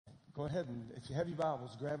Go ahead and, if you have your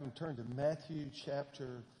Bibles, grab them, turn to Matthew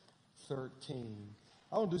chapter 13.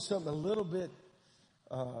 I want to do something a little bit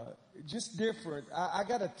just different. I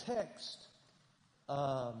got a text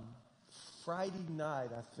Friday night,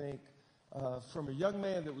 I think, from a young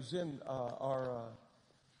man that was in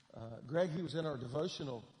Greg. He was in our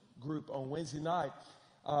devotional group on Wednesday night.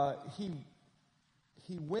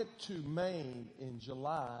 He went to Maine in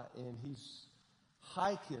July, and he's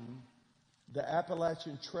hiking the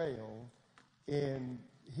Appalachian Trail, and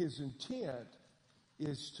his intent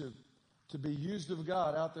is to be used of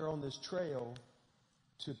God out there on this trail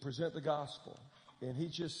to present the gospel. And he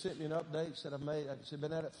just sent me an update, said I've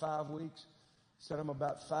been at it 5 weeks, said I'm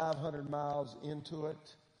about 500 miles into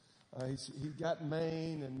it. He got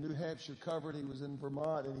Maine and New Hampshire covered. He was in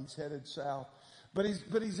Vermont, and he's headed south. But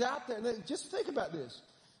he's out there. Now, just think about this.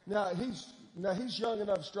 Now he's young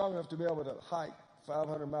enough, strong enough to be able to hike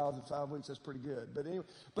 500 miles in 5 weeks. That's pretty good. But anyway,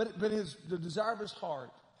 the desire of his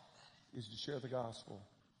heart is to share the gospel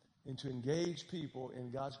and to engage people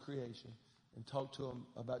in God's creation and talk to them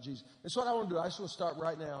about Jesus. And so what I want to do, I just want to start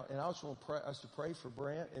right now, and I just want us to pray for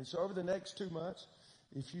Brant. And so over the next 2 months,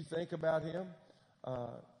 if you think about him,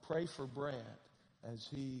 pray for Brant as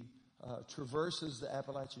he traverses the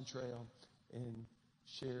Appalachian Trail and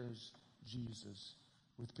shares Jesus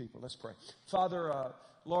with people. Let's pray. Father,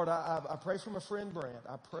 Lord, I pray for my friend Brant.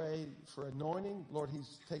 I pray for anointing. Lord,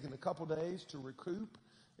 he's taken a couple days to recoup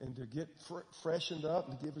and to get freshened up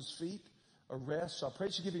and to give his feet a rest. So I pray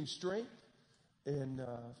that you give him strength. And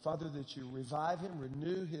Father, that you revive him,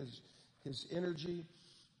 renew his energy.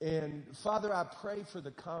 And Father, I pray for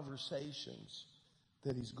the conversations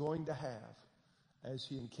that he's going to have as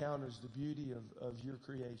he encounters the beauty of your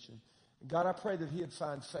creation. God, I pray that he would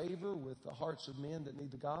find favor with the hearts of men that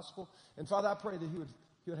need the gospel. And Father, I pray that he would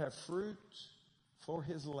have fruit for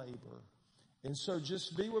his labor. And so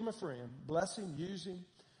just be with my friend. Bless him, use him.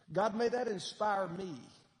 God, may that inspire me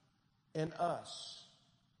and us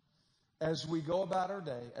as we go about our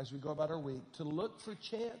day, as we go about our week, to look for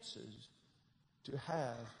chances to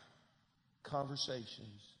have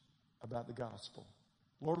conversations about the gospel.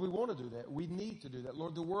 Lord, we want to do that. We need to do that.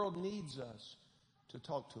 Lord, the world needs us to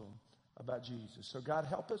talk to them about Jesus. So God,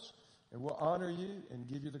 help us, and we'll honor you and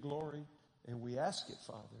give you the glory. And we ask it,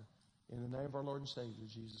 Father, in the name of our Lord and Savior,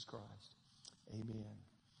 Jesus Christ. Amen.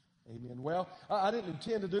 Amen. Well, I didn't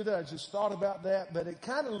intend to do that. I just thought about that, but it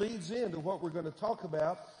kind of leads into what we're going to talk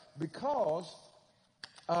about, because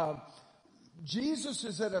Jesus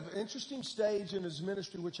is at an interesting stage in his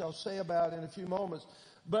ministry, which I'll say about in a few moments.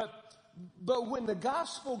 But when the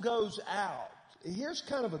gospel goes out, here's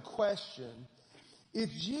kind of a question.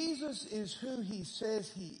 If Jesus is who he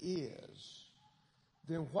says he is,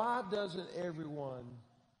 then why doesn't everyone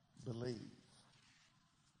believe?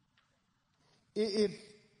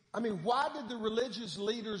 Why did the religious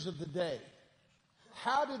leaders of the day,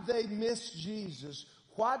 how did they miss Jesus?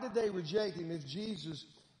 Why did they reject him if Jesus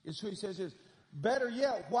is who he says he is? Better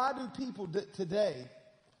yet, why do people today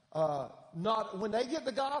when they get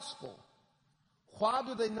the gospel, why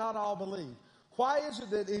do they not all believe? Why is it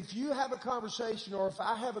that if you have a conversation, or if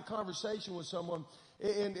I have a conversation with someone,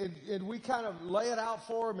 and we kind of lay it out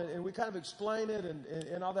for them, and we kind of explain it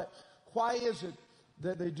and all that, why is it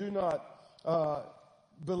that they do not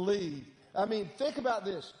believe? I mean, think about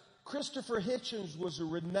this. Christopher Hitchens was a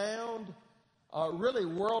renowned, really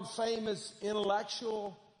world-famous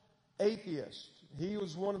intellectual atheist. He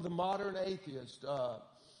was one of the modern atheists, a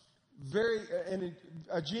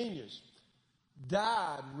genius.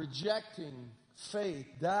 Died rejecting faith,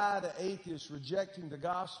 died an atheist, rejecting the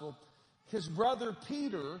gospel. His brother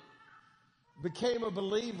Peter became a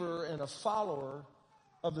believer and a follower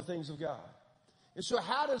of the things of God. And so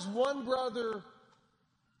how does one brother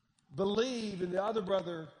believe and the other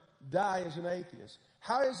brother die as an atheist?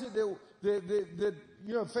 How is it that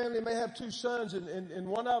family may have 2 sons, and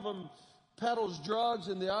one of them peddles drugs,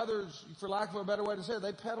 and the others, for lack of a better way to say it,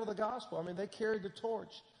 they peddle the gospel. I mean, they carry the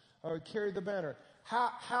torch or carry the banner.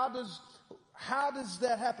 How does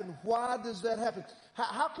that happen? Why does that happen?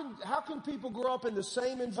 How can people grow up in the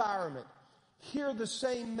same environment, hear the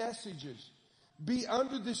same messages, be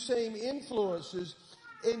under the same influences,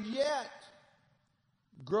 and yet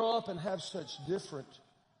grow up and have such different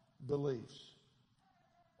beliefs?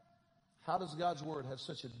 How does God's word have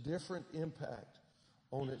such a different impact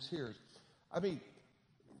on its hearers? I mean,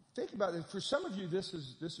 think about it. For some of you, this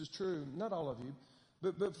is true. Not all of you.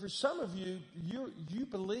 But for some of you, you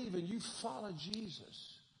believe and you follow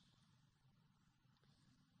Jesus.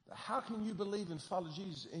 How can you believe and follow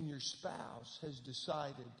Jesus and your spouse has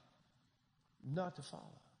decided not to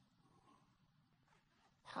follow?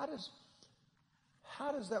 How does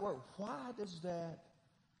how does that work? Why does that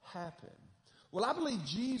happen? Well, I believe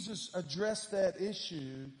Jesus addressed that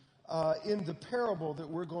issue in the parable that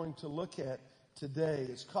we're going to look at today.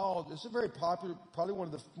 It's a very popular, probably one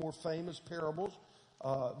of the more famous parables,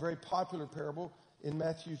 very popular parable in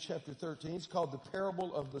Matthew chapter 13. It's called the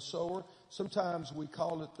parable of the sower. Sometimes we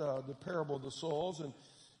call it the parable of the soils. And,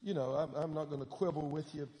 you know, I'm not going to quibble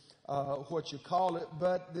with you what you call it.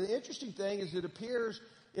 But the interesting thing is it appears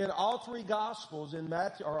in all three Gospels, in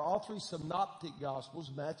Matthew, or all three synoptic Gospels,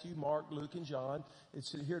 Matthew, Mark, Luke, and John.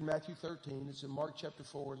 It's here in Matthew 13. It's in Mark chapter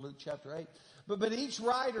 4 and Luke chapter 8. But each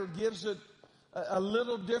writer gives it a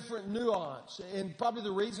little different nuance. And probably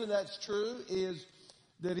the reason that's true is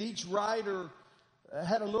that each writer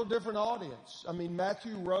had a little different audience. I mean,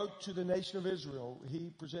 Matthew wrote to the nation of Israel. He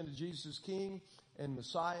presented Jesus as King and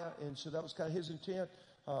Messiah, and so that was kind of his intent.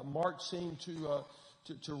 Mark seemed to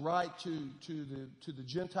write to the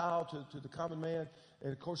Gentile, to the common man.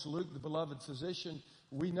 And of course, Luke, the beloved physician,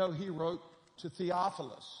 we know he wrote to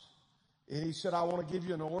Theophilus. And he said, I want to give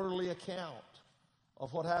you an orderly account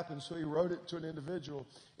of what happened. So he wrote it to an individual.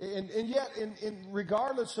 And yet,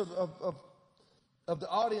 regardless of the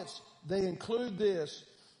audience, they include this.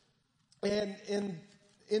 And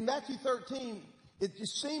in Matthew 13, it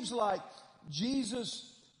just seems like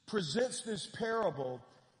Jesus presents this parable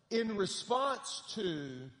in response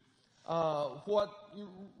to what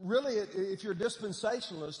really, if you're a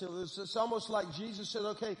dispensationalist, it's almost like Jesus said,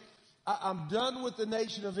 okay, I'm done with the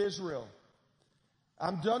nation of Israel.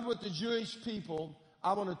 I'm done with the Jewish people.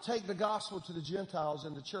 I want to take the gospel to the Gentiles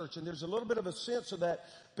and the church. And there's a little bit of a sense of that,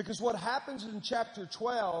 because what happens in chapter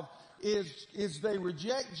 12 is they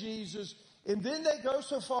reject Jesus, and then they go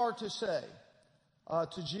so far to say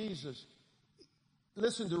to Jesus,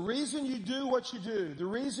 listen, the reason you do what you do, the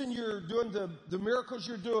reason you're doing the miracles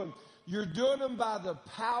you're doing them by the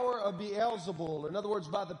power of Beelzebul. In other words,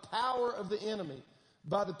 by the power of the enemy,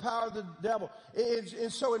 by the power of the devil.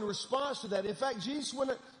 And so in response to that, in fact, Jesus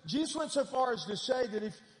went so far as to say that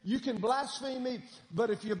if you can blaspheme me, but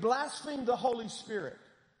if you blaspheme the Holy Spirit,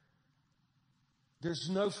 there's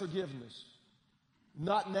no forgiveness.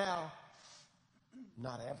 Not now,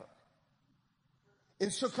 not ever.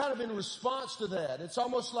 And so kind of in response to that, it's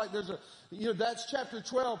almost like there's that's chapter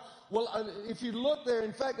 12. Well, if you look there,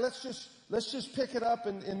 in fact, let's just pick it up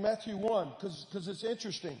in Matthew 1, because it's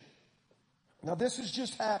interesting. Now, this has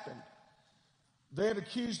just happened. They had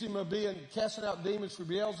accused him of casting out demons for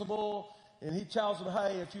Beelzebul, and he tells them,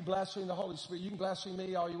 hey, if you blaspheme the Holy Spirit, you can blaspheme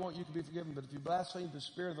me all you want, you can be forgiven, but if you blaspheme the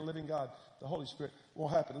Spirit of the living God, the Holy Spirit,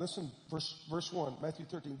 won't happen. Listen, verse 1, Matthew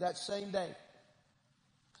 13. That same day,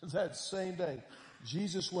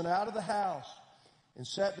 Jesus went out of the house and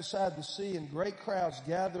sat beside the sea, and great crowds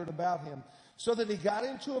gathered about him, so that he got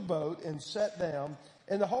into a boat and sat down,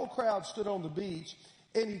 and the whole crowd stood on the beach.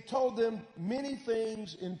 And he told them many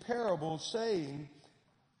things in parables, saying,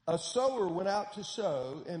 a sower went out to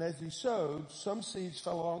sow, and as he sowed, some seeds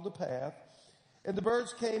fell along the path, and the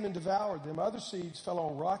birds came and devoured them. Other seeds fell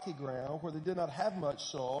on rocky ground, where they did not have much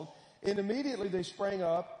soil, and immediately they sprang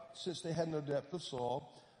up, since they had no depth of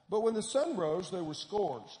soil. But when the sun rose, they were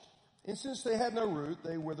scorched, and since they had no root,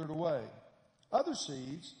 they withered away. Other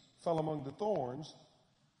seeds fell among the thorns,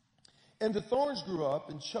 and the thorns grew up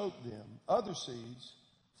and choked them. Other seeds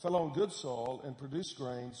fell on good soil and produced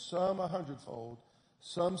grain, some 100-fold,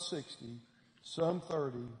 some 60, some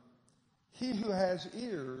 30. He who has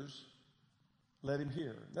ears, let him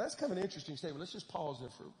hear. Now, that's kind of an interesting statement. Let's just pause there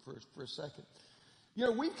for a second. You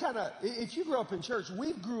know, we've kind of, if you grew up in church,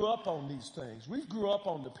 we grew up on these things. We grew up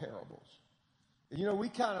on the parables. You know,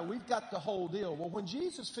 we've got the whole deal. Well, when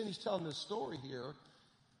Jesus finished telling this story here,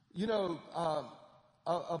 you know,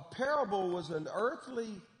 a parable was an earthly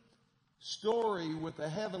story with a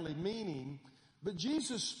heavenly meaning, but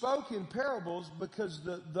Jesus spoke in parables because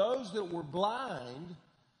those that were blind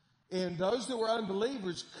and those that were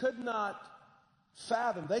unbelievers could not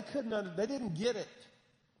fathom. They didn't get it.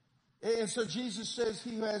 And so Jesus says,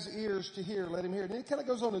 he who has ears to hear, let him hear. And it kind of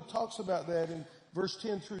goes on and talks about that in verse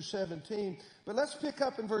 10 through 17. But let's pick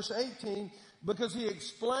up in verse 18, because he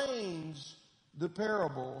explains the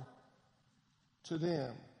parable to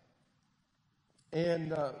them.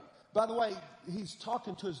 And by the way, he's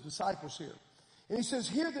talking to his disciples here. And he says,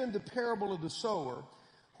 hear then the parable of the sower.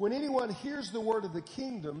 When anyone hears the word of the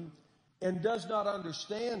kingdom and does not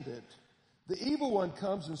understand it, the evil one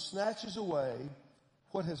comes and snatches away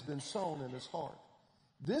what has been sown in his heart.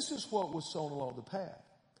 This is what was sown along the path.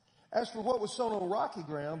 As for what was sown on rocky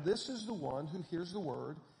ground, this is the one who hears the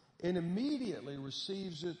word and immediately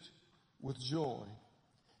receives it with joy.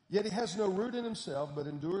 Yet he has no root in himself, but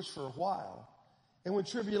endures for a while. And when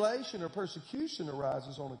tribulation or persecution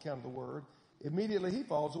arises on account of the word, immediately he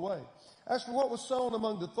falls away. As for what was sown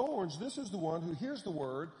among the thorns, this is the one who hears the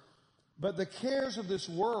word, but the cares of this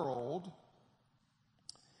world,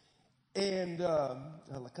 and I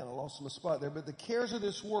kind of lost my spot there, but the cares of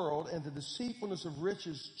this world and the deceitfulness of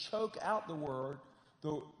riches choke out the word,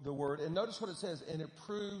 and notice what it says, and it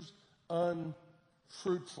proves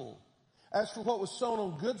unfruitful. As for what was sown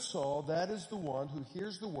on good soil, that is the one who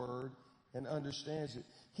hears the word and understands it.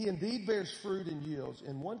 He indeed bears fruit and yields,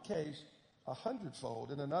 in one case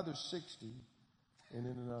 100-fold, in another 60, and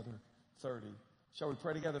in another 30. Shall we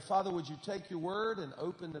pray together? Father, would you take your word and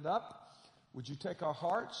open it up? Would you take our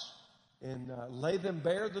hearts and lay them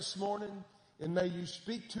bare this morning? And may you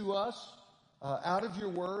speak to us out of your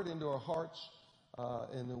word into our hearts,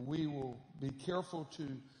 and that we will be careful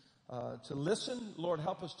to listen. Lord,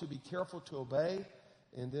 help us to be careful to obey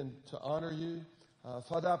and then to honor you.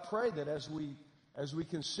 Father, I pray that as we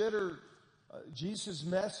consider Jesus'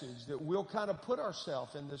 message, that we'll kind of put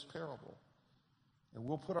ourselves in this parable, and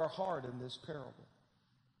we'll put our heart in this parable,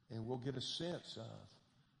 and we'll get a sense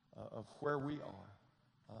of where we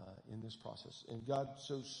are in this process. And God,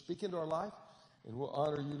 so speak into our life, and we'll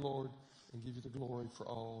honor you, Lord, and give you the glory for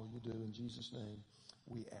all you do. In Jesus' name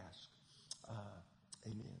we ask.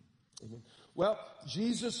 Amen. Amen. Well,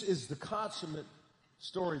 Jesus is the consummate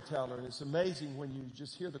storyteller, and it's amazing when you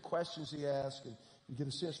just hear the questions he asks and you get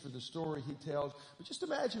a sense for the story he tells. But just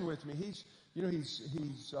imagine with me, he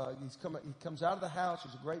comes out of the house.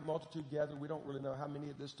 There's a great multitude gathered. We don't really know how many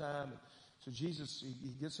at this time. And so Jesus,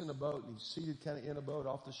 he gets in a boat, and he's seated kind of in a boat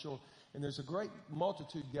off the shore, and there's a great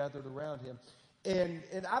multitude gathered around him.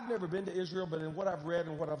 And I've never been to Israel, but in what I've read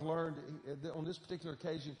and what I've learned on this particular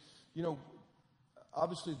occasion,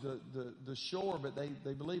 obviously the shore, but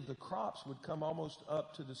they believe the crops would come almost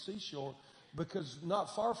up to the seashore, because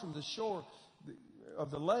not far from the shore of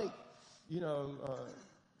the lake,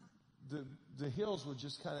 the hills would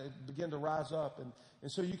just kind of begin to rise up.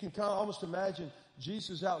 And so you can kind of almost imagine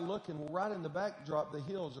Jesus out looking. Well, right in the backdrop, the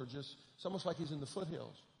hills are just, it's almost like he's in the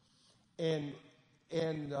foothills. And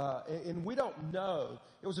we don't know.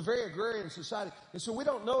 It was a very agrarian society. And so we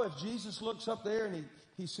don't know if Jesus looks up there and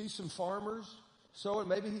he sees some farmers sowing.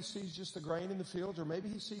 Maybe he sees just the grain in the fields, or maybe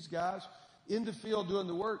he sees guys in the field doing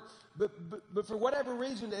the work. But for whatever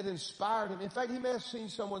reason, it inspired him. In fact, he may have seen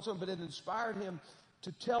someone, but it inspired him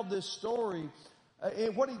to tell this story.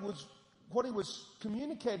 And what he was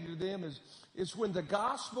communicating to them is when the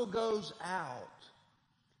gospel goes out,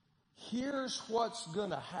 here's what's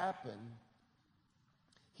going to happen.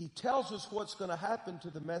 He tells us what's going to happen to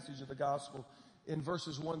the message of the gospel in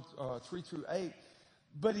verses 3 through 8,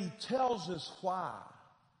 but he tells us why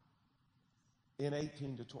in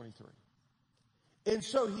 18 to 23. And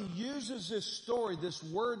so he uses this story, this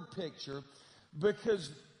word picture,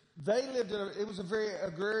 because they lived it was a very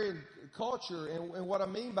agrarian culture. And what I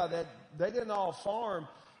mean by that, they didn't all farm,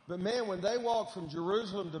 but man, when they walked from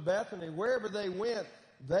Jerusalem to Bethany, wherever they went,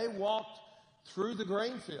 they walked through the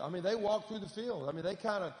grain field. I mean, they walked through the field. I mean, they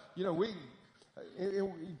kind of, you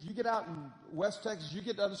get out in West Texas, you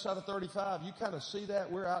get to the other side of 35, you kind of see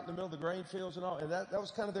that. We're out in the middle of the grain fields and all, and that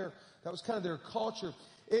was kind of their culture.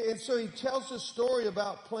 And so he tells this story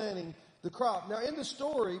about planting the crop. Now, in the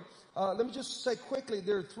story, let me just say quickly,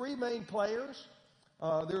 there are three main players.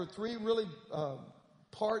 There are three really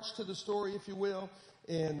parts to the story, if you will.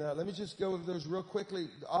 And let me just go over those real quickly.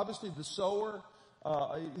 Obviously, the sower.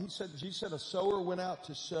 Jesus said a sower went out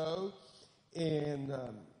to sow, and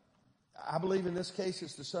I believe in this case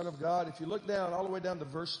it's the Son of God. If you look down all the way down to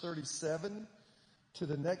verse 37, to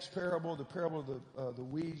the next parable, the parable of the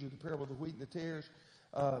weeds, or the parable of the wheat and the tares,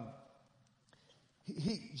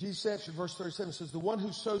 Jesus says in verse 37, says, "The one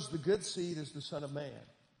who sows the good seed is the Son of Man."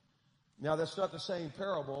 Now that's not the same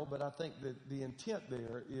parable, but I think that the intent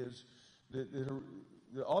there is that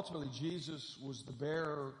ultimately Jesus was the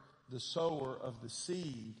bearer, the sower of the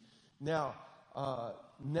seed. Now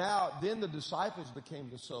then the disciples became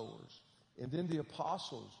the sowers, and then the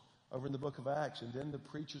apostles over in the book of Acts, and then the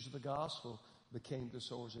preachers of the gospel became the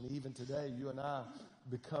sowers. And even today, you and I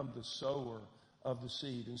become the sower of the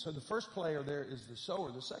seed. And so the first player there is the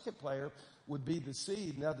sower. The second player would be the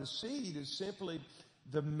seed. Now the seed is simply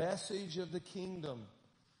the message of the kingdom,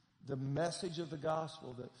 the message of the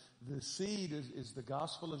gospel. The seed is the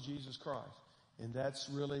gospel of Jesus Christ. And that's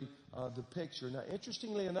really the picture. Now,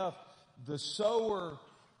 interestingly enough, the sower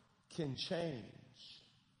can change,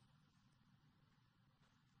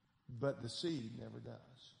 but the seed never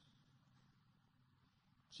does.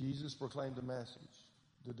 Jesus proclaimed a message.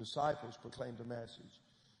 The disciples proclaimed a message.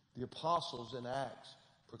 The apostles in Acts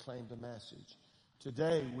proclaimed a message.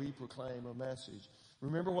 Today we proclaim a message.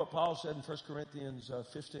 Remember what Paul said in 1 Corinthians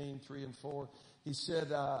 15, 3 and 4? He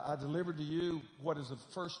said, I delivered to you what is of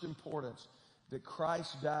first importance, that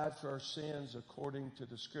Christ died for our sins according to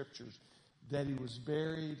the Scriptures, that he was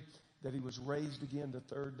buried, that he was raised again the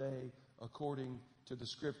third day according to the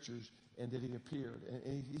Scriptures, and that he appeared.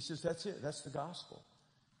 And he says, that's it. That's the gospel.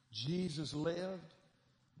 Jesus lived.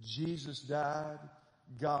 Jesus died.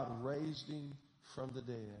 God raised him from the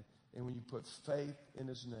dead. And when you put faith in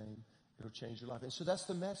his name, it'll change your life. And so that's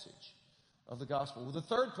the message of the gospel. Well, the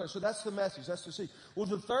third player, so that's the message. That's the seed. Well,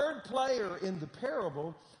 the third player in the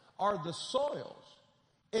parable are the soils.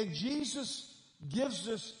 And Jesus gives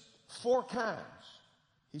us four kinds.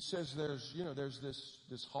 He says there's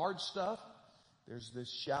this hard stuff. There's this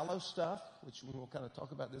shallow stuff, which we'll kind of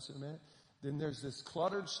talk about this in a minute. Then there's this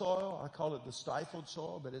cluttered soil. I call it the stifled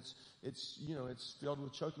soil, but it's filled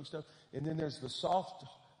with choking stuff. And then there's the soft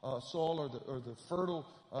soil or the fertile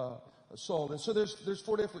soil. And so there's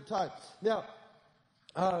four different types. Now,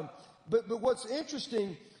 but what's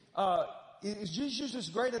interesting is Jesus used this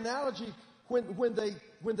great analogy when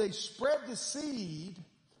they spread the seed,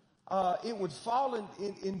 it would fall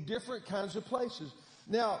in different kinds of places.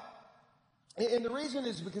 Now, and the reason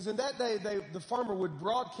is because in that day, the farmer would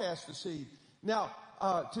broadcast the seed. Now,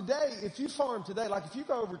 today, if you farm today, like if you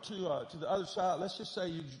go over to the other side, let's just say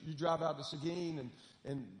you drive out to Seguin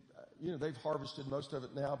and they've harvested most of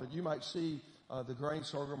it now, but you might see the grain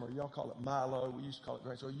sorghum, or y'all call it milo. We used to call it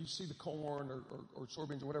grain sorghum. You see the corn or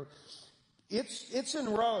soybeans or whatever. It's in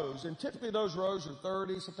rows, and typically those rows are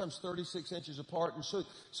 30, sometimes 36 inches apart. And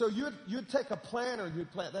so you'd take a planter and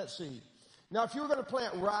you'd plant that seed. Now, if you were going to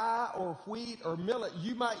plant rye or wheat or millet,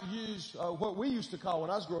 you might use what we used to call, when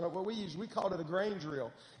I was growing up, we called it a grain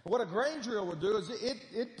drill. And what a grain drill would do is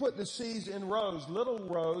it put the seeds in rows, little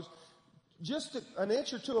rows, just an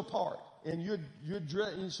inch or two apart, and you'd drill,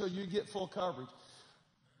 and so you get full coverage.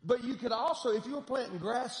 But you could also, if you were planting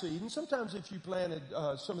grass seed, and sometimes if you planted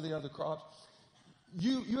some of the other crops,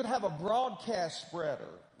 you'd have a broadcast spreader.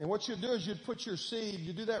 And what you'd do is you'd put your seed,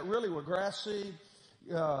 you do that really with grass seed,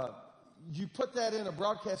 you put that in a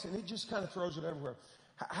broadcast, and it just kind of throws it everywhere.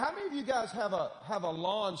 How many of you guys have a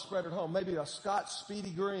lawn spreader at home? Maybe a Scotch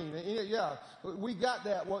Speedy Green. Yeah, we got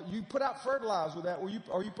that. Well, you put out fertilizer with that,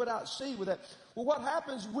 or you put out seed with that. Well, what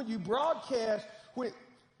happens when you broadcast?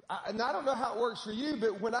 And I don't know how it works for you,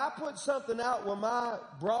 but when I put something out with my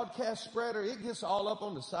broadcast spreader, it gets all up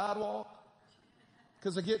on the sidewalk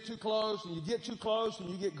because I get too close, and you get too close, and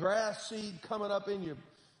you get grass seed coming up in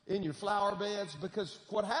your flower beds. Because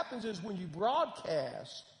what happens is when you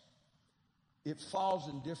broadcast, it falls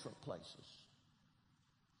in different places.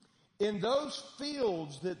 In those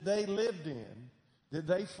fields that they lived in, that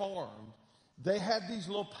they farmed, they had these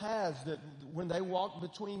little paths that when they walked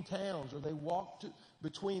between towns or they walked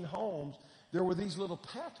between homes, there were these little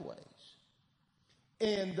pathways.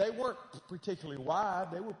 And they weren't particularly wide.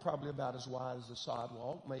 They were probably about as wide as a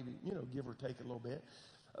sidewalk, maybe, give or take a little bit.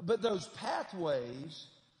 But those pathways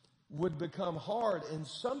would become hard, and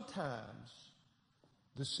sometimes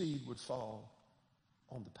the seed would fall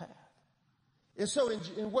on the path. And so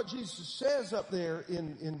in what Jesus says up there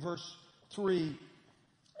in verse 3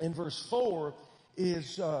 and verse 4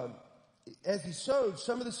 is, as he sowed,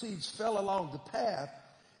 some of the seeds fell along the path,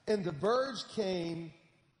 and the birds came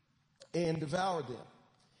and devoured them.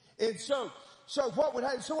 And so what would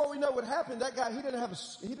happen? So what we know would happen, that guy, he didn't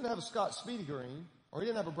have a Scotch Speedy Green, or he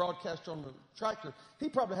didn't have a broadcaster on the tractor. He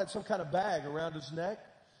probably had some kind of bag around his neck.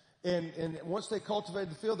 And once they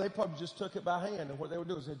cultivated the field, they probably just took it by hand. And what they would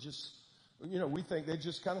do is they just, we think they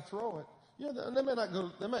just kind of throw it.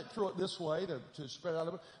 They might throw it this way to spread out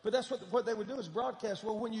a bit. But that's what they would do is broadcast.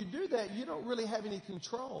 Well, when you do that, you don't really have any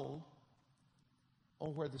control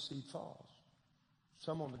on where the seed falls.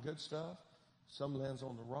 Some on the good stuff, some lands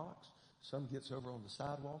on the rocks, some gets over on the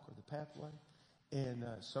sidewalk or the pathway. And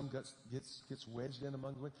some gets wedged in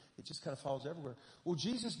among the wind. It just kind of falls everywhere. Well,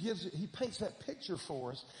 Jesus he paints that picture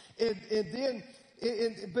for us.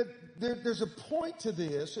 But there's a point to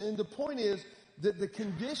this, and the point is that the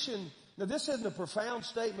condition, now this isn't a profound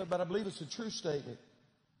statement, but I believe it's a true statement.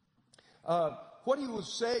 What he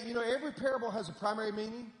was saying, every parable has a primary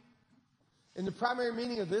meaning. And the primary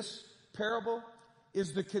meaning of this parable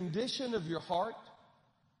is the condition of your heart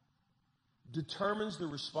determines the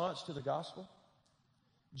response to the gospel.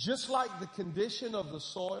 Just like the condition of the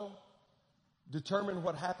soil determined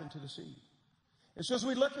what happened to the seed. And so as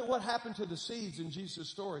we look at what happened to the seeds in Jesus'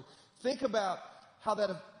 story, think about how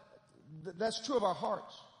that's true of our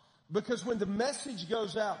hearts. Because when the message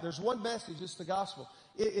goes out, there's one message, it's the gospel.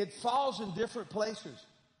 It falls in different places.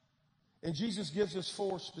 And Jesus gives us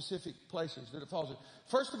 4 specific places that it falls in.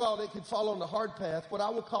 First of all, it could fall on the hard path, what I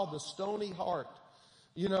would call the stony heart.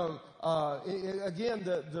 You know, again,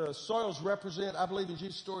 the soils represent, I believe in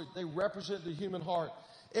Jesus' story, they represent the human heart.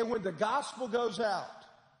 And when the gospel goes out,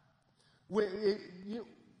 we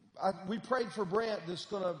prayed for Brent that's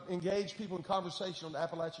going to engage people in conversation on the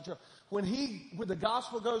Appalachian Trail. When the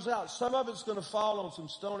gospel goes out, some of it's going to fall on some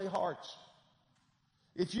stony hearts.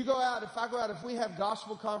 If I go out, if we have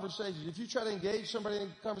gospel conversations, if you try to engage somebody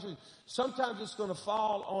in conversation, sometimes it's going to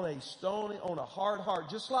fall on a hard heart.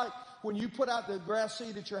 Just like when you put out the grass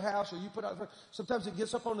seed at your house, or sometimes it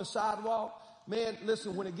gets up on the sidewalk. Man,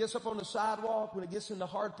 listen, when it gets up on the sidewalk, when it gets in the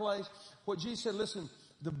hard place, what Jesus said, listen,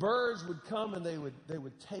 the birds would come and they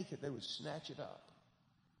would take it, they would snatch it up.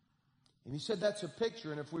 And he said that's a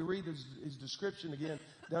picture, and if we read his description again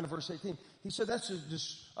down to verse 18, he said that's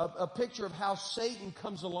a picture of how Satan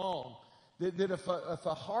comes along. That if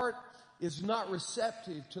a heart is not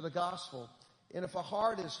receptive to the gospel, and if a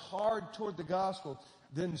heart is hard toward the gospel,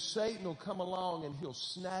 then Satan will come along and he'll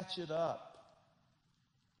snatch it up,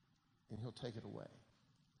 and he'll take it away.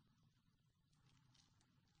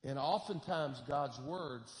 And oftentimes God's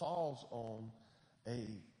word falls on a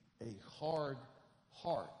hard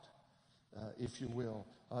heart. If you will.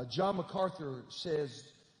 John MacArthur says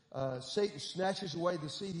Satan snatches away the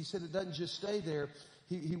seed. He said it doesn't just stay there.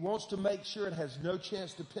 He wants to make sure it has no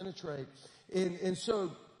chance to penetrate. And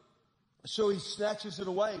so he snatches it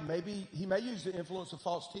away. Maybe he may use the influence of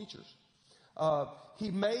false teachers. He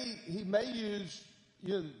may use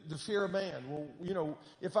the fear of man. Well,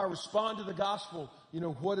 if I respond to the gospel,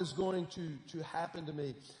 what is going to happen to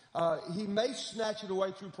me? He may snatch it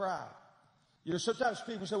away through pride. Sometimes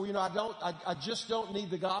people say, well, I just don't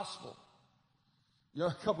need the gospel.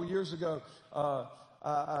 A couple of years ago,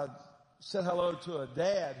 I said hello to a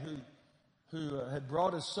dad who had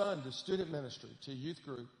brought his son to student ministry, to youth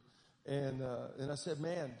group. And I said,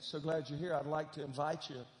 man, so glad you're here. I'd like to invite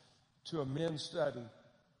you to a men's study.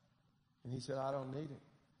 And he said, I don't need it.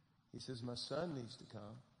 He says, my son needs to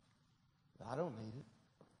come. I don't need it.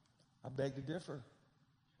 I beg to differ.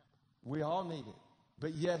 We all need it.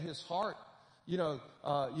 But yet his heart, he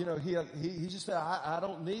just said, I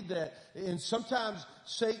don't need that. And sometimes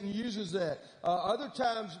Satan uses that. Other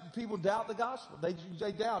times people doubt the gospel. They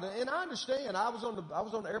doubt it. And I understand. I was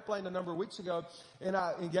on the airplane a number of weeks ago, and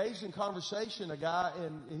I engaged in conversation a guy,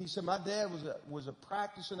 and he said, my dad was a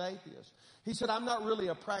practicing atheist. He said, I'm not really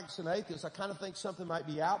a practicing atheist. I kind of think something might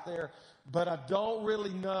be out there, but I don't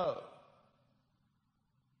really know.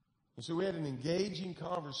 And so we had an engaging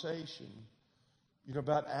conversation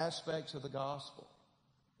about aspects of the gospel.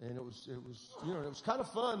 And it was kind of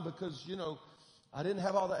fun because, I didn't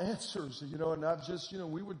have all the answers, and I've just,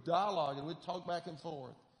 we would dialogue and we'd talk back and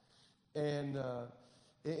forth. And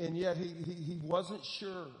yet he wasn't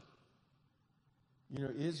sure,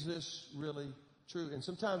 is this really true? And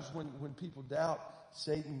sometimes when people doubt,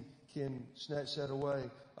 Satan can snatch that away.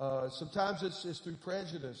 Sometimes it's through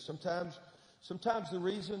prejudice. Sometimes the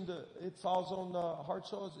reason it falls on hard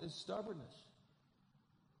soil is stubbornness.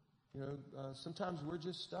 Sometimes we're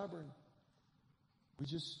just stubborn.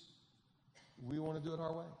 We want to do it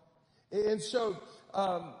our way. And so,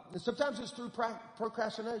 sometimes it's through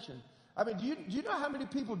procrastination. I mean, do you know how many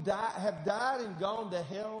people have died and gone to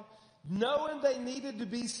hell knowing they needed to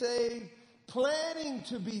be saved, planning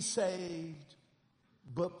to be saved,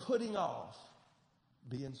 but putting off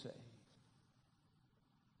being saved?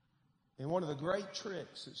 And one of the great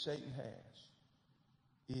tricks that Satan has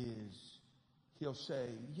is he'll say,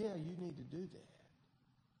 yeah, you need to do that.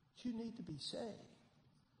 You need to be saved,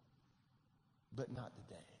 but not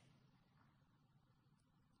today.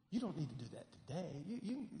 You don't need to do that today.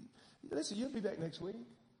 Listen, you'll be back next week.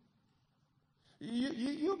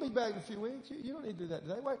 You'll be back in a few weeks. You don't need to do that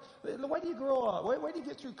today. Wait till you grow up. Wait till you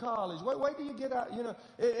get through college. Wait till you get out,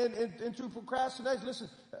 and through procrastination. Listen,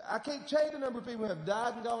 I can't tell you the number of people who have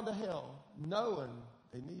died and gone to hell knowing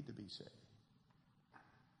they need to be saved,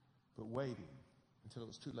 but waiting until it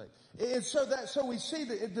was too late. And so we see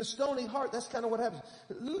the stony heart. That's kind of what happens.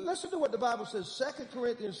 Listen to what the Bible says. 2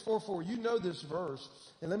 Corinthians 4:4. You know this verse.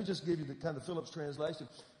 And let me just give you the kind of Phillips translation.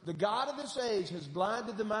 The God of this age has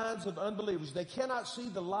blinded the minds of unbelievers. They cannot see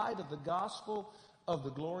the light of the gospel of the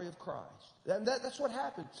glory of Christ. And that's what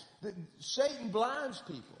happened. Satan blinds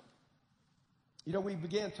people. We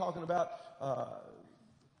began talking about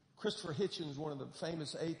Christopher Hitchens, one of the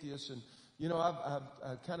famous atheists, and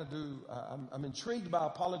I'm intrigued by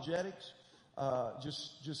apologetics,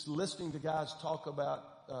 just listening to guys talk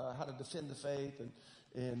about how to defend the faith,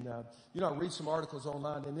 and I read some articles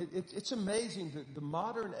online, and it's amazing that the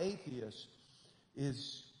modern atheist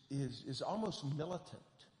is is almost militant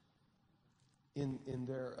in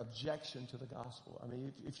their objection to the gospel. I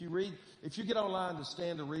mean, if you get online to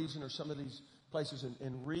Stand to Reason or some of these places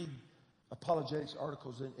and read apologetics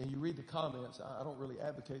articles and you read the comments, I don't really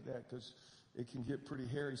advocate that because it can get pretty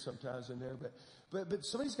hairy sometimes in there. But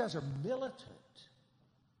some of these guys are militant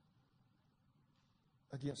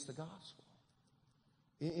against the gospel.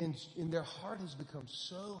 And their heart has become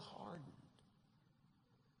so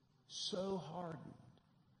hardened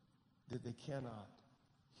that they cannot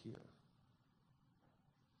hear.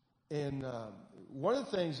 And one of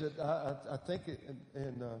the things that I think,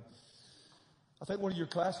 I think one of your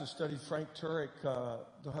classes studied Frank Turek,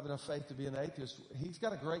 Don't Have Enough Faith to Be an Atheist. He's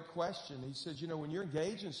got a great question. He says, when you're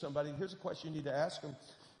engaging somebody, here's a question you need to ask them.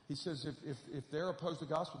 He says, if they're opposed to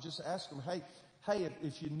the gospel, just ask them, hey,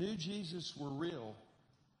 if you knew Jesus were real,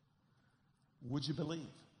 would you believe?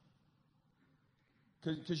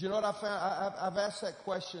 Because you know what I found? I've asked that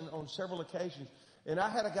question on several occasions. And I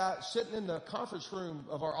had a guy sitting in the conference room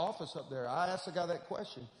of our office up there. I asked the guy that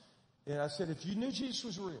question. And I said, if you knew Jesus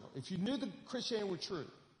was real, if you knew that Christianity were true,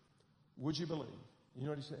 would you believe? You know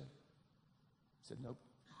what he said? He said, nope,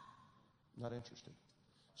 not interested.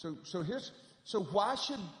 So why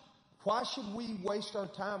should we waste our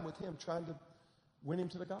time with him trying to win him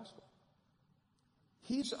to the gospel?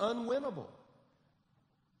 He's unwinnable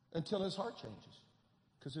until his heart changes,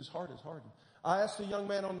 because his heart is hardened. I asked a young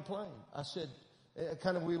man on the plane, I said,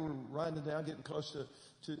 we were riding down, getting close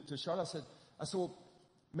to Charlotte. I said, well,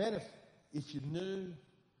 man, if you knew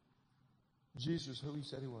Jesus, who he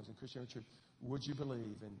said he was in Christianity, would you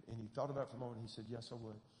believe? And he thought about it for a moment. And he said, yes, I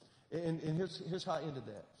would. And here's how I ended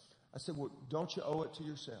that. I said, well, don't you owe it to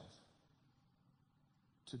yourself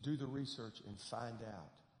to do the research and find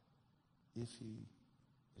out if he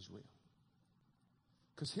is real?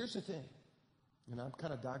 Because here's the thing, and I'm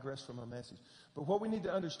kind of digress from my message, but what we need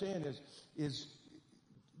to understand is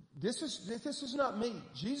this is not me.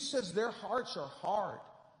 Jesus says their hearts are hard.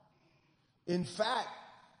 In fact,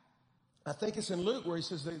 I think it's in Luke where he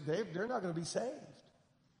says they're not going to be saved.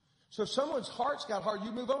 So if someone's heart's got hard,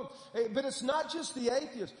 you move on. But it's not just the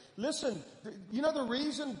atheist. Listen, you know the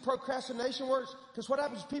reason procrastination works? Because what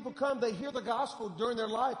happens is people come, they hear the gospel during their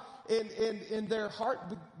life, and their heart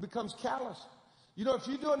becomes callous. If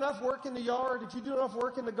you do enough work in the yard, if you do enough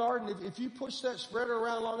work in the garden, if you push that spreader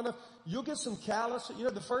around long enough, you'll get some callus.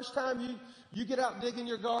 The first time you get out digging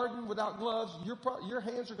your garden without gloves, your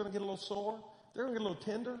hands are going to get a little sore. They're going to get a little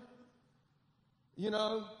tender.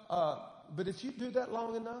 But if you do that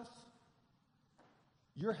long enough,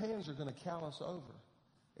 your hands are going to callus over.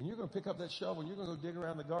 And you're going to pick up that shovel and you're going to go dig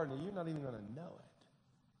around the garden and you're not even going to know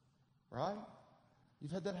it. Right?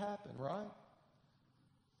 You've had that happen, right?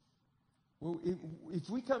 Well, if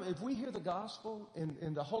we hear the gospel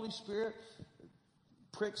and the Holy Spirit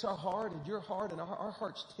pricks our heart and your heart and our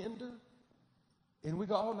heart's tender, and we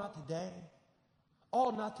go, oh, not today. Oh,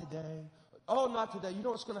 not today. Oh, not today. You know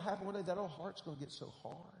what's going to happen one day? That old heart's going to get so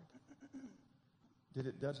hard that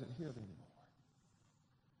it doesn't heal anymore.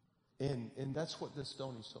 And that's what this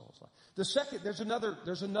stony soul is like. The second, there's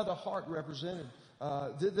another heart represented.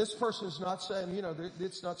 This person is not saying,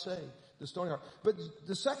 it's not saying the stony heart. But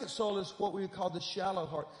the second soul is what we would call the shallow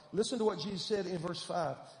heart. Listen to what Jesus said in verse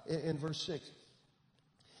 5, in verse 6.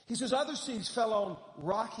 He says, other seeds fell on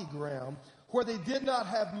rocky ground where they did not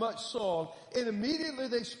have much soil, and immediately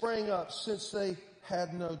they sprang up since they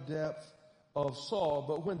had no depth of soil.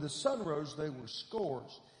 But when the sun rose, they were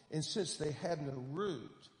scorched, and since they had no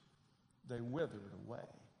root, they withered away.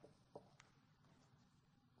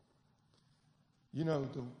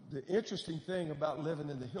 The interesting thing about living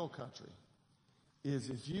in the hill country is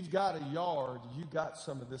if you've got a yard, you got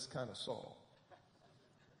some of this kind of soil.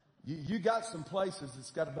 You got some places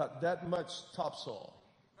that's got about that much topsoil.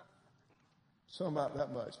 Some about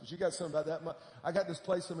that much, but you got some about that much. I got this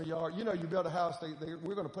place in my yard. You build a house,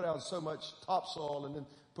 we're going to put out so much topsoil and then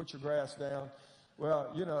put your grass down.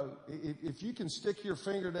 Well, if you can stick your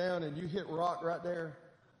finger down and you hit rock right there,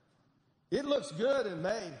 it looks good in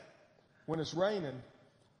May when it's raining.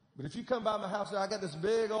 But if you come by my house, I got this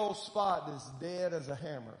big old spot that's dead as a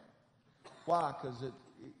hammer. Why? Because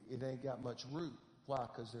it ain't got much root. Why?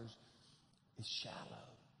 Because it's shallow.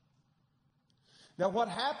 Now, what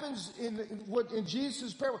happens in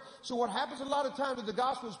Jesus' parable? So what happens a lot of times in the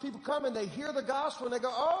gospel is people come and they hear the gospel and they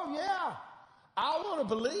go, oh yeah, I want to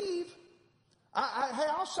believe. Hey,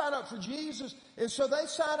 I'll sign up for Jesus. And so they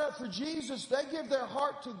sign up for Jesus. They give their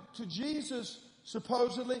heart to Jesus,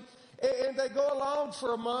 supposedly. And they go along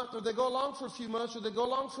for a month, or they go along for a few months, or they go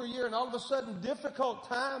along for a year, and all of a sudden difficult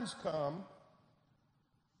times come,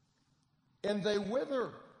 and they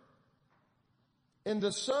wither. And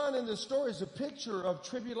the sun in the story is a picture of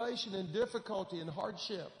tribulation and difficulty and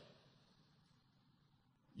hardship.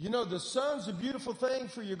 You know, the sun's a beautiful thing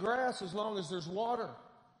for your grass as long as there's water.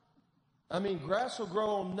 I mean, grass will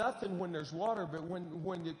grow on nothing when there's water, but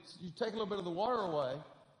when you take a little bit of the water away,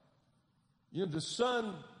 you know, the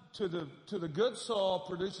sun to the good soil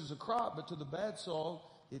produces a crop, but to the bad soil,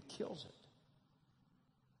 it kills it.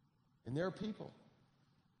 And there are people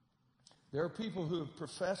who have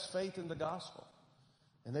professed faith in the gospel.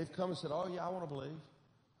 And they've come and said, oh, yeah, I want to believe.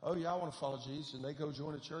 Oh, yeah, I want to follow Jesus. And they go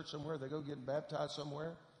join a church somewhere. They go get baptized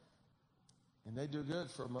somewhere. And they do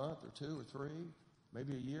good for a month or 2 or 3,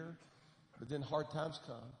 maybe a year. But then hard times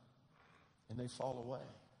come, and they fall away.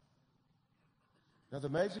 Now, the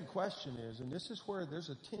amazing question is, and this is where there's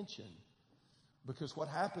a tension, because what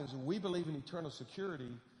happens, we believe in eternal security.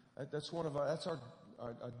 That's our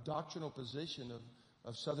doctrinal position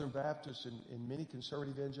of Southern Baptists and many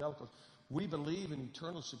conservative evangelicals. We believe in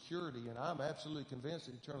eternal security, and I'm absolutely convinced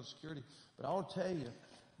in eternal security. But I want to tell you,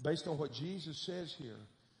 based on what Jesus says here,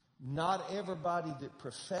 not everybody that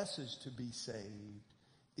professes to be saved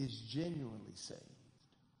is genuinely saved.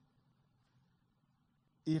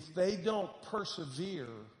 If they don't persevere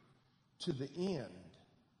to the end,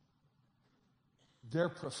 their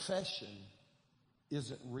profession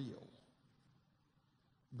isn't real.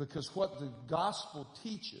 Because what the gospel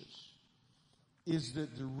teaches is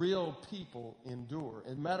that the real people endure.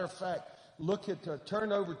 As a matter of fact,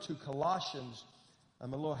 turn over to Colossians.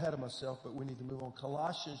 I'm a little ahead of myself, but we need to move on.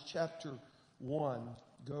 Colossians chapter 1.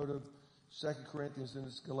 Go to 2 Corinthians, then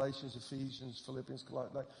it's Galatians, Ephesians, Philippians,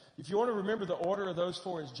 Colossians. If you want to remember the order of those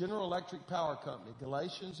four, it's General Electric Power Company.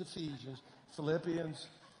 Galatians, Ephesians, Philippians,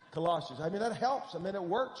 Colossians. I mean, that helps. I mean, it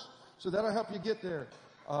works. So that'll help you get there.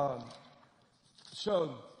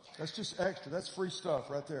 So that's just extra. That's free stuff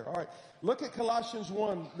right there. All right. Look at Colossians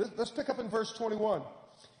 1. Let's pick up in verse 21.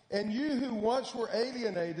 And you who once were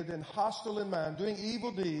alienated and hostile in mind, doing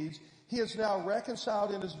evil deeds, he is now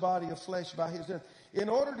reconciled in his body of flesh by his death, in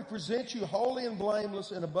order to present you holy and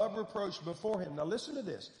blameless and above reproach before him. Now listen to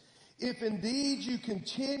this. If indeed you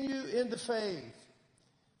continue in the faith,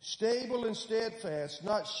 stable and steadfast,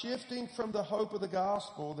 not shifting from the hope of the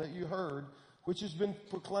gospel that you heard, which has been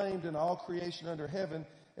proclaimed in all creation under heaven,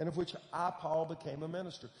 and of which I, Paul, became a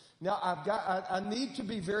minister. Now I need to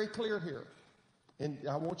be very clear here. And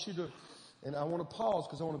I want to pause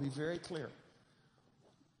because I want to be very clear.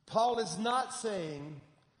 Paul is not saying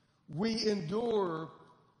we endure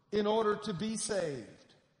in order to be saved.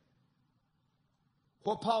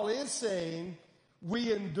 What Paul is saying,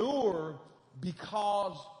 we endure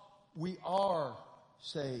because we are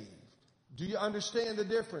saved. Do you understand the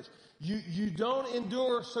difference? You don't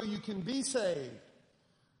endure so you can be saved.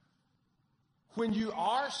 When you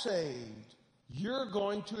are saved, you're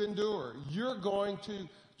going to endure. You're going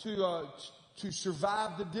to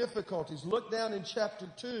survive the difficulties. Look down in chapter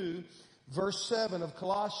 2, verse 7 of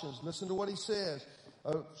Colossians. Listen to what he says.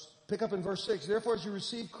 Pick up in verse 6. Therefore, as you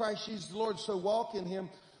receive Christ Jesus the Lord, so walk in him,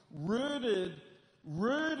 rooted,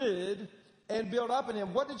 and built up in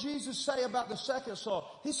him. What did Jesus say about the second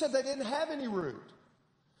Saul? He said they didn't have any root.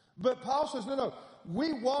 But Paul says, no,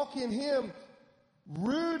 we walk in him,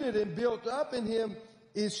 rooted and built up in him,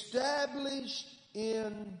 established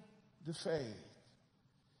in the faith.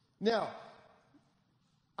 Now,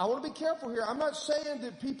 I want to be careful here. I'm not saying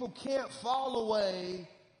that people can't fall away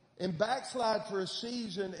and backslide for a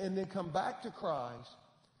season and then come back to Christ.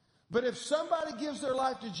 But if somebody gives their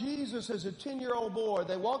life to Jesus as a 10-year-old boy,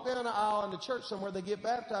 they walk down the aisle in the church somewhere, they get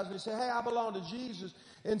baptized, and they say, hey, I belong to Jesus,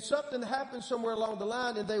 and something happens somewhere along the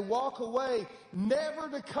line, and they walk away never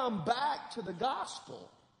to come back to the gospel,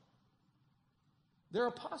 they're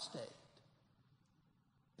apostate.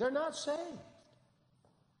 They're not saved.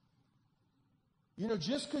 You know,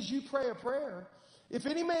 just because you pray a prayer, if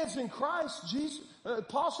any man's in Christ,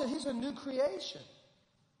 Paul said he's a new creation.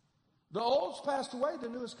 The old's passed away, the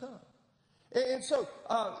new has come. And so,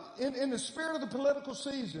 in the spirit of the political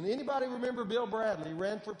season, anybody remember Bill Bradley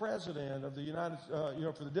ran for president of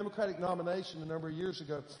the for the Democratic nomination a number of years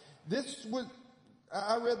ago?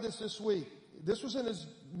 I read this week. This was in his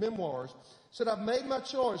memoirs. Said, I've made my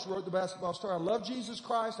choice, wrote the basketball star. I love Jesus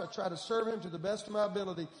Christ. I try to serve him to the best of my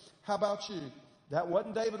ability. How about you? That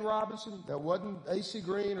wasn't David Robinson. That wasn't A.C.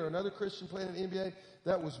 Green or another Christian playing in the NBA.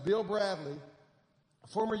 That was Bill Bradley, a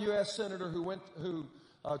former U.S. Senator who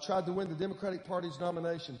tried to win the Democratic Party's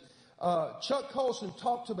nomination. Chuck Colson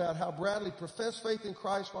talked about how Bradley professed faith in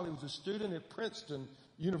Christ while he was a student at Princeton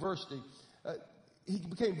University. He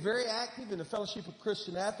became very active in the Fellowship of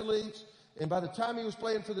Christian Athletes, and by the time he was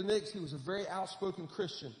playing for the Knicks, he was a very outspoken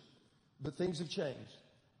Christian. But things have changed.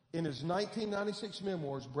 in his 1996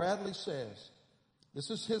 memoirs, Bradley says, this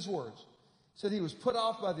is his words, said he was put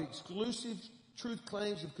off by the exclusive truth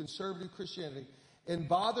claims of conservative Christianity and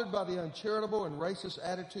bothered by the uncharitable and racist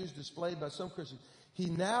attitudes displayed by some Christians. He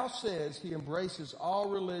now says he embraces all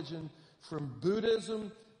religion from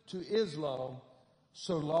Buddhism to Islam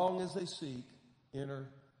so long as they seek inner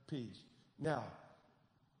peace. Now,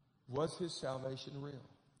 was his salvation real?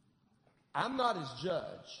 I'm not his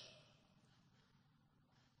judge.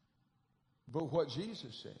 But what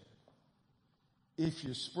Jesus said, if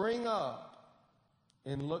you spring up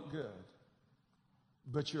and look good,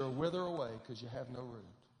 but you're a wither away because you have no root,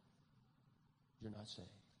 you're not saved.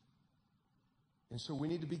 And so we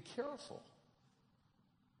need to be careful.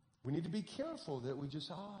 We need to be careful that we just,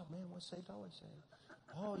 man, once saved, always saved.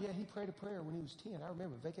 Oh, yeah, he prayed a prayer when he was 10. I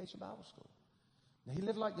remember Vacation Bible School. Now, he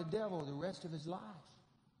lived like the devil the rest of his life.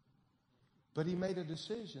 But he made a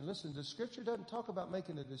decision. Listen, the Scripture doesn't talk about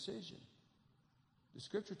making a decision. The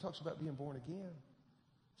Scripture talks about being born again.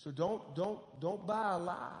 So don't buy a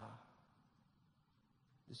lie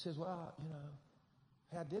that says, well,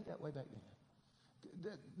 hey, I did that way back then.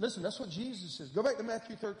 Listen, that's what Jesus says. Go back to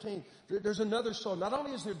Matthew 13. There's another soil. Not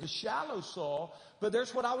only is there the shallow soil, but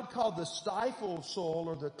there's what I would call the stifled soil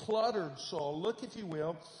or the cluttered soil. Look, if you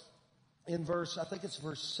will, in I think it's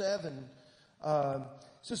verse 7. It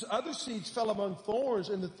says, other seeds fell among thorns,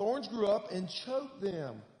 and the thorns grew up and choked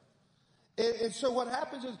them. And so what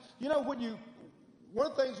happens is, one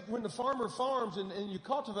of the things, when the farmer farms and you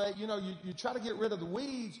cultivate, you try to get rid of the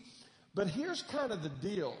weeds. But here's kind of the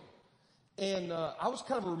deal. And I was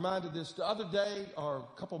kind of reminded of this the other day or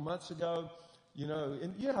a couple months ago.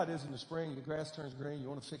 And you know how it is in the spring, the grass turns green, you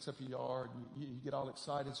want to fix up your yard, you get all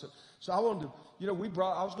excited. So I wanted to,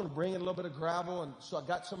 I was going to bring in a little bit of gravel, and so I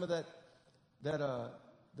got some of the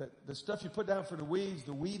stuff you put down for the weeds,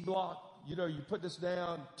 the weed block. You put this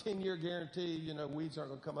down, 10-year guarantee, weeds aren't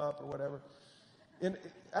going to come up or whatever. And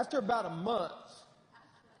after about a month,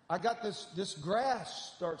 I got this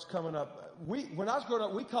grass starts coming up. When I was growing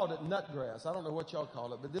up, we called it nut grass. I don't know what y'all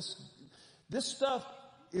call it, but this stuff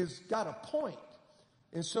is got a point.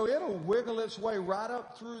 And so it'll wiggle its way right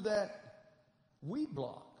up through that weed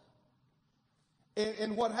block.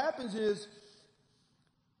 And what happens is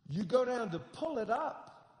you go down to pull it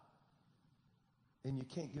up and you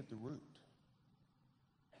can't get the root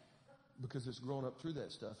because it's grown up through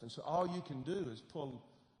that stuff. And so all you can do is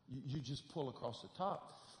you just pull across the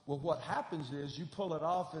top. Well, what happens is you pull it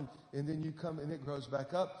off and then you come and it grows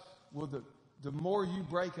back up. Well, the more you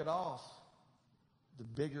break it off, the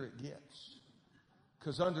bigger it gets.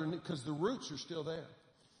 Because the roots are still there.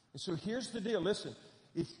 And so here's the deal. Listen,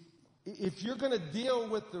 if you're going to deal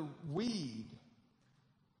with the weed,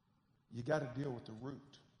 you got to deal with the root.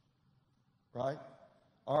 Right?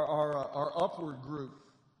 Our upward group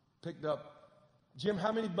picked up, Jim,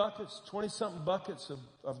 how many buckets? 20-something buckets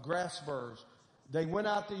of grass burrs. They went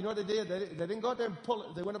out there, you know what they did? They didn't go out there and pull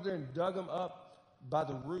it. They went up there and dug them up by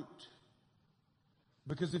the root.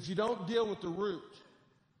 Because if you don't deal with the root,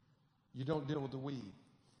 you don't deal with the weed.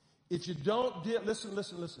 If you don't deal,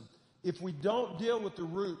 listen. If we don't deal with the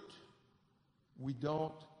root, we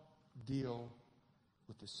don't deal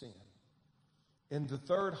with the sin. And the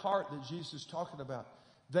third heart that Jesus is talking about,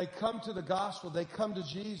 they come to the gospel, they come to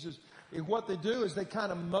Jesus, and what they do is they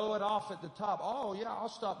kind of mow it off at the top. Oh, yeah, I'll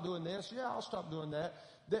stop doing this. Yeah, I'll stop doing that.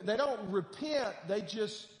 They don't repent. They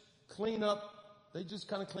just clean up. They just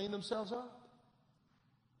kind of clean themselves up.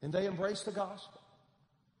 And they embrace the gospel.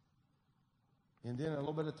 And then a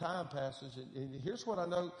little bit of time passes. And here's what I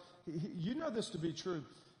know. You know this to be true.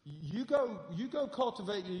 You go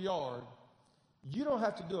cultivate your yard. You don't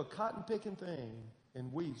have to do a cotton picking thing,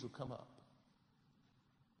 and weeds will come up.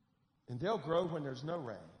 And they'll grow when there's no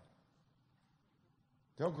rain.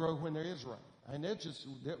 They'll grow when there is rain. And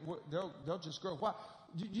they'll just grow. Why?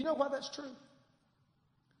 Do you know why that's true?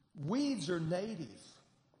 Weeds are native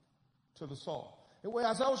to the soil.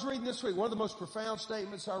 As I was reading this week, one of the most profound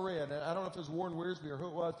statements I read, and I don't know if it was Warren Wiersbe or who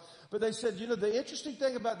it was, but they said, the interesting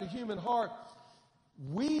thing about the human heart,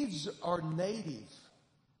 weeds are native.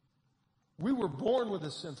 We were born with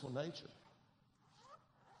a sinful nature.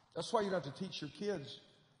 That's why you don't have to teach your kids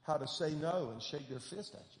how to say no and shake their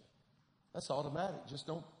fist at you. That's automatic. Just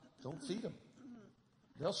don't feed them.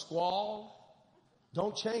 They'll squall.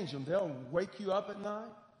 Don't change them. They'll wake you up at night.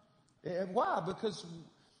 And why? Because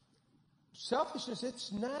selfishness,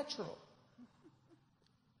 it's natural.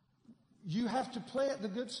 You have to plant the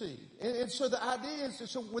good seed. And so the idea is,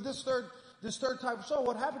 so with this third type of soul,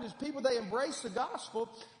 what happens is people, they embrace the gospel,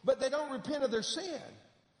 but they don't repent of their sin.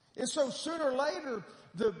 And so sooner or later,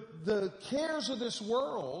 the cares of this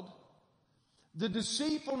world, The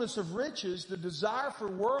deceitfulness of riches, the desire for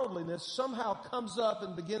worldliness somehow comes up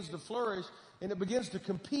and begins to flourish, and it begins to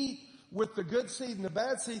compete with the good seed and the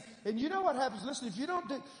bad seed. And you know what happens? Listen, if you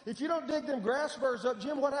don't dig them grass burrs up,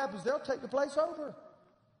 Jim, what happens? They'll take the place over.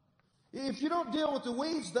 If you don't deal with the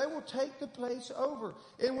weeds, they will take the place over.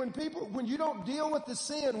 And when you don't deal with the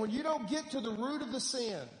sin, when you don't get to the root of the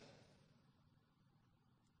sin,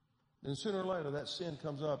 then sooner or later that sin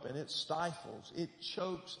comes up and it stifles, it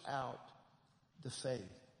chokes out the faith.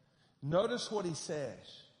 Notice what he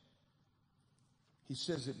says. He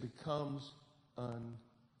says it becomes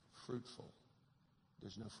unfruitful.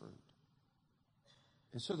 There's no fruit.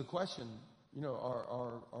 And so the question,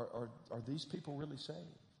 are these people really saved?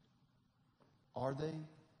 Are they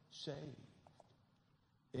saved?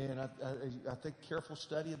 And I think careful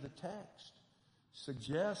study of the text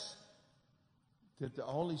suggests that the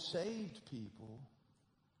only saved people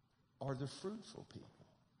are the fruitful people.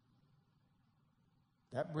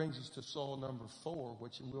 That brings us to soil number 4,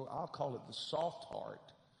 which I'll call it the soft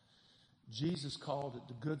heart. Jesus called it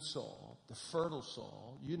the good soil, the fertile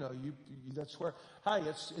soil. That's where,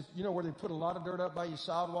 it's where they put a lot of dirt up by your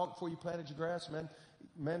sidewalk before you planted your grass.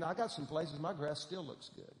 Man, I got some places my grass still looks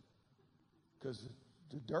good because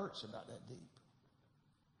the dirt's about that deep.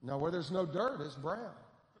 Now, where there's no dirt, it's brown,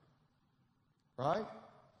 right?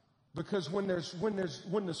 Because when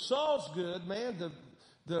the soil's good, man,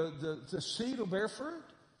 the seed will bear fruit.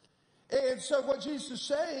 And so what Jesus is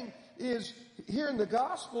saying is, here in the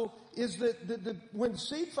gospel, is that when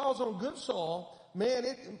seed falls on good soil, man,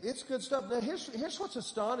 it's good stuff. Now, here's what's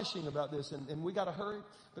astonishing about this, and we got to hurry,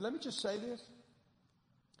 but let me just say this.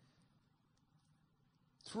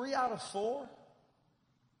 3 out of 4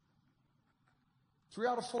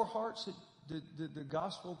 hearts that the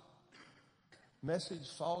gospel message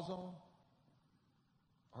falls on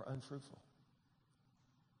are unfruitful.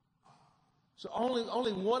 So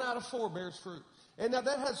only 1 out of 4 bears fruit. And now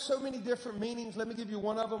that has so many different meanings. Let me give you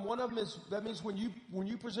one of them. One of them is, that means when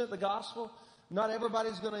you present the gospel, not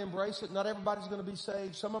everybody's going to embrace it. Not everybody's going to be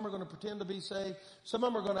saved. Some of them are going to pretend to be saved. Some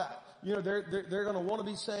of them are going to, they're going to want to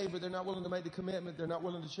be saved, but they're not willing to make the commitment. They're not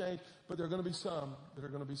willing to change. But there are going to be some that are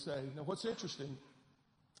going to be saved. Now, what's interesting,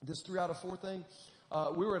 this 3 out of 4 thing,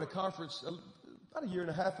 we were at a conference about a year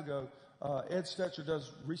and a half ago. Ed Stetzer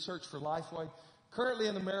does research for Lifeway. Currently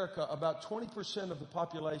in America, about 20% of the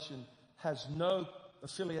population has no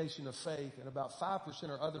affiliation of faith, and about 5%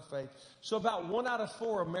 are other faith. So about 1 out of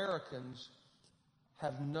 4 Americans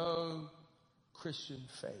have no Christian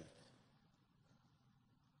faith.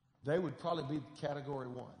 They would probably be category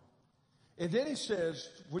 1. And then he says,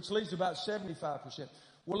 which leaves about 75%.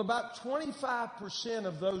 Well, about 25%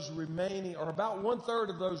 of those remaining, or about 1/3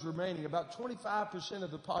 of those remaining, about 25%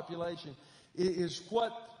 of the population is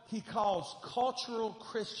what he calls cultural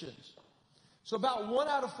Christians. So about 1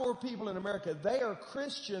 out of 4 people in America, they are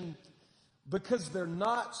Christian because they're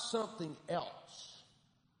not something else.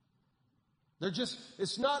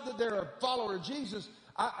 It's not that they're a follower of Jesus.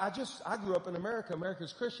 I grew up in America.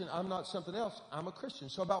 America's Christian. I'm not something else. I'm a Christian.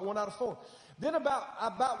 So about 1 out of 4. Then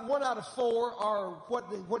about 1 out of 4 are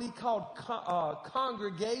what he called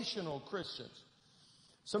congregational Christians.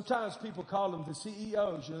 Sometimes people call them the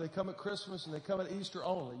CEOs. They come at Christmas and they come at Easter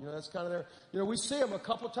only. That's kind of their, we see them a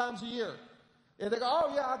couple of times a year. And they go,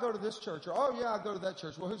 oh yeah, I go to this church, or oh yeah, I go to that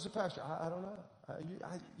church. Well, who's the pastor? I don't know.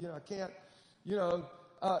 I can't,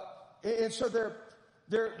 and so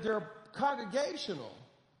they're congregational.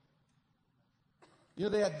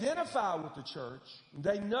 They identify with the church.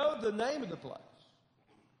 They know the name of the place.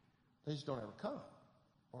 They just don't ever come,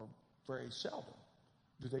 or very seldom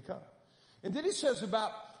do they come. And then he says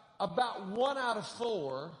about 1 out of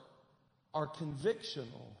 4 are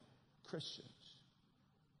convictional Christians.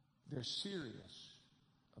 They're serious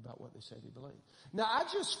about what they say they believe. Now, I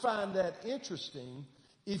just find that interesting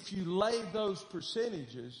if you lay those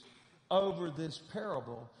percentages over this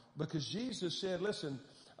parable, because Jesus said, listen,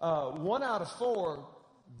 1 out of 4,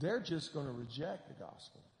 they're just going to reject the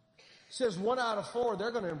gospel. He says 1 out of 4,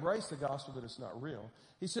 they're going to embrace the gospel, but it's not real.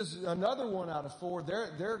 He says another 1 out of 4,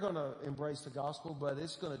 they're going to embrace the gospel, but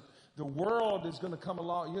the world is going to come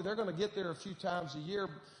along. They're going to get there a few times a year,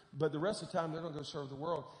 but the rest of the time they're going to go serve the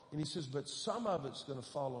world. And he says, but some of it's going to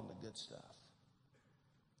fall on the good stuff.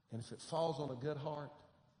 And if it falls on a good heart,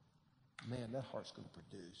 man, that heart's going to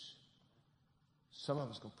produce. Some of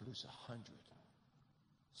it's going to produce 100.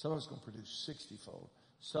 Some of it's going to produce 60-fold.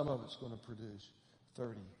 Some of it's going to produce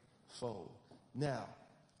 30-fold. Now,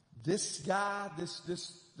 this guy,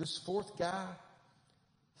 this fourth guy,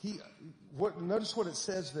 notice what it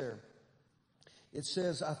says there. It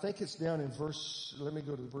says, I think it's down in let me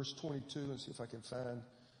go to verse 22 and see if I can find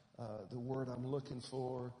the word I'm looking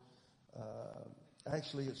for.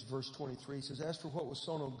 Actually, it's verse 23. It says, as for what was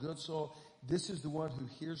sown on good soil, this is the one who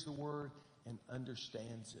hears the word and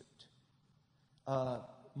understands it.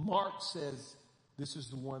 Mark says this is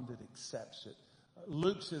the one that accepts it.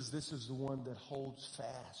 Luke says this is the one that holds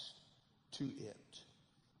fast to it.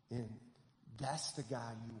 And that's the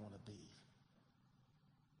guy you want to be.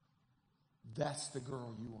 That's the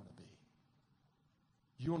girl you want to be.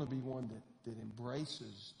 You want to be one that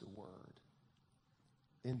embraces the word.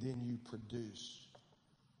 And then you produce.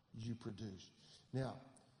 You produce. Now,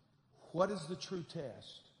 what is the true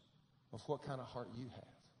test of what kind of heart you have?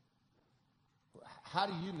 How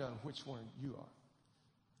do you know which one you are?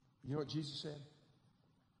 You know what Jesus said?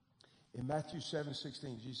 In Matthew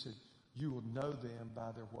 7:16, Jesus said, you will know them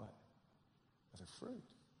by their what? By their fruit.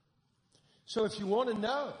 So if you want to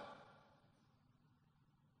know,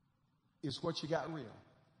 is what you got real?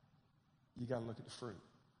 You got to look at the fruit.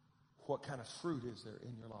 What kind of fruit is there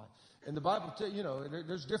in your life? And the Bible tells you know,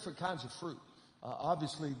 there's different kinds of fruit.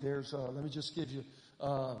 Obviously, there's, let me just give you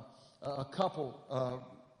a couple.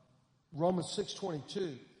 Romans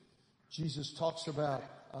 6:22, Jesus talks about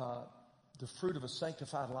the fruit of a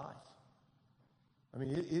sanctified life. I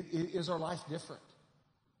mean, is our life different?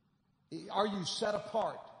 Are you set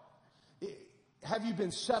apart? Have you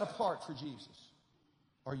been set apart for Jesus?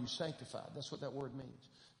 Are you sanctified? That's what that word means.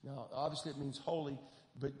 Now, obviously it means holy,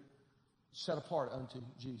 but set apart unto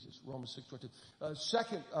Jesus. Romans 6:22.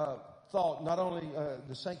 Second thought, not only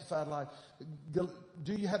the sanctified life,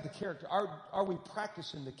 do you have the character? Are we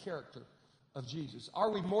practicing the character of Jesus? Are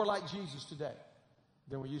we more like Jesus today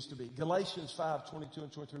than we used to be? Galatians 5:22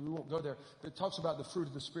 and 23, we won't go there, but it talks about the fruit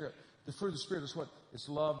of the Spirit. The fruit of the Spirit is what? It's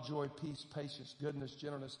love, joy, peace, patience, goodness,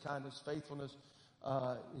 gentleness, kindness, faithfulness,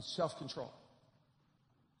 self-control.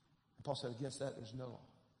 And Paul said, against that there's no law.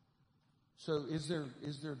 So is there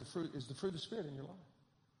the fruit of the Spirit in your life?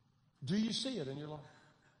 Do you see it in your life?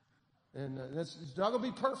 And it's not going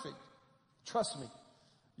to be perfect. Trust me.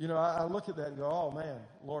 You know, I look at that and go, oh man,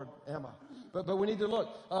 Lord, am I? But we need to look.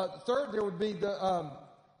 Third, there would be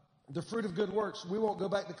the fruit of good works. We won't go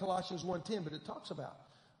back to Colossians 1:10, but it talks about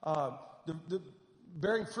the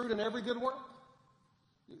bearing fruit in every good work.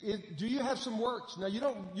 Do you have some works? Now, you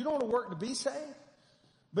don't want to work to be saved.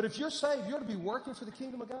 But if you're saved, you ought to be working for the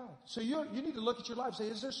kingdom of God. So you need to look at your life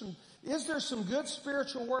and say, is there some good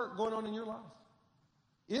spiritual work going on in your life?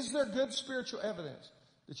 Is there good spiritual evidence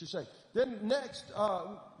that you're saved? Then next,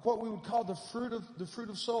 what we would call the fruit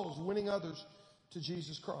of souls, winning others to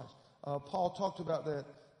Jesus Christ. Paul talked about that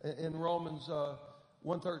in Romans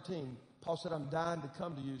 1:13. Paul said, I'm dying to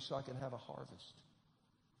come to you so I can have a harvest.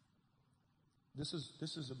 This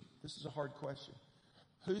is a hard question.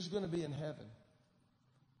 Who's going to be in heaven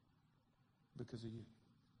because of you?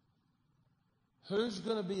 Who's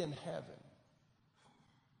going to be in heaven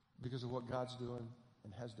because of what God's doing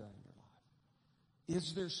and has done in your life?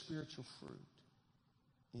 Is there spiritual fruit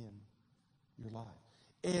in your life?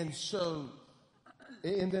 And so,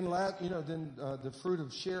 and then the fruit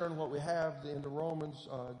of sharing what we have in the Romans,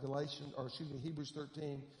 Hebrews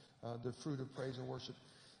 13, the fruit of praise and worship.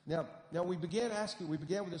 Now we began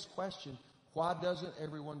with this question, why doesn't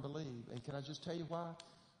everyone believe? And can I just tell you why?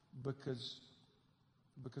 Because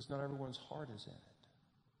not everyone's heart is in it.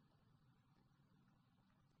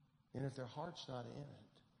 And if their heart's not in it,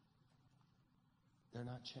 they're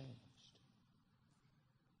not changed.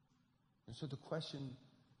 And so the question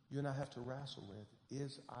you and I have to wrestle with,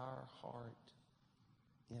 is our heart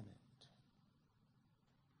in it?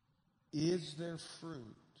 Is there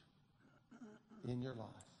fruit in your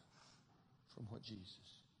life from what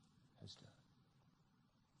Jesus has done?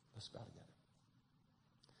 Let's bow together.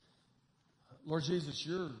 Lord Jesus,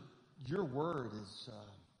 your word is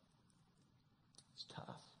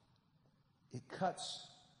tough. It cuts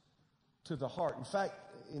to the heart. In fact,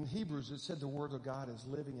 in Hebrews, it said the word of God is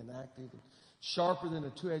living and active, and sharper than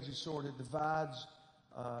a two-edged sword. It divides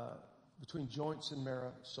between joints and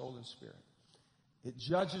marrow, soul and spirit. It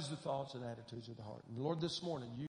judges the thoughts and attitudes of the heart. And Lord, this morning,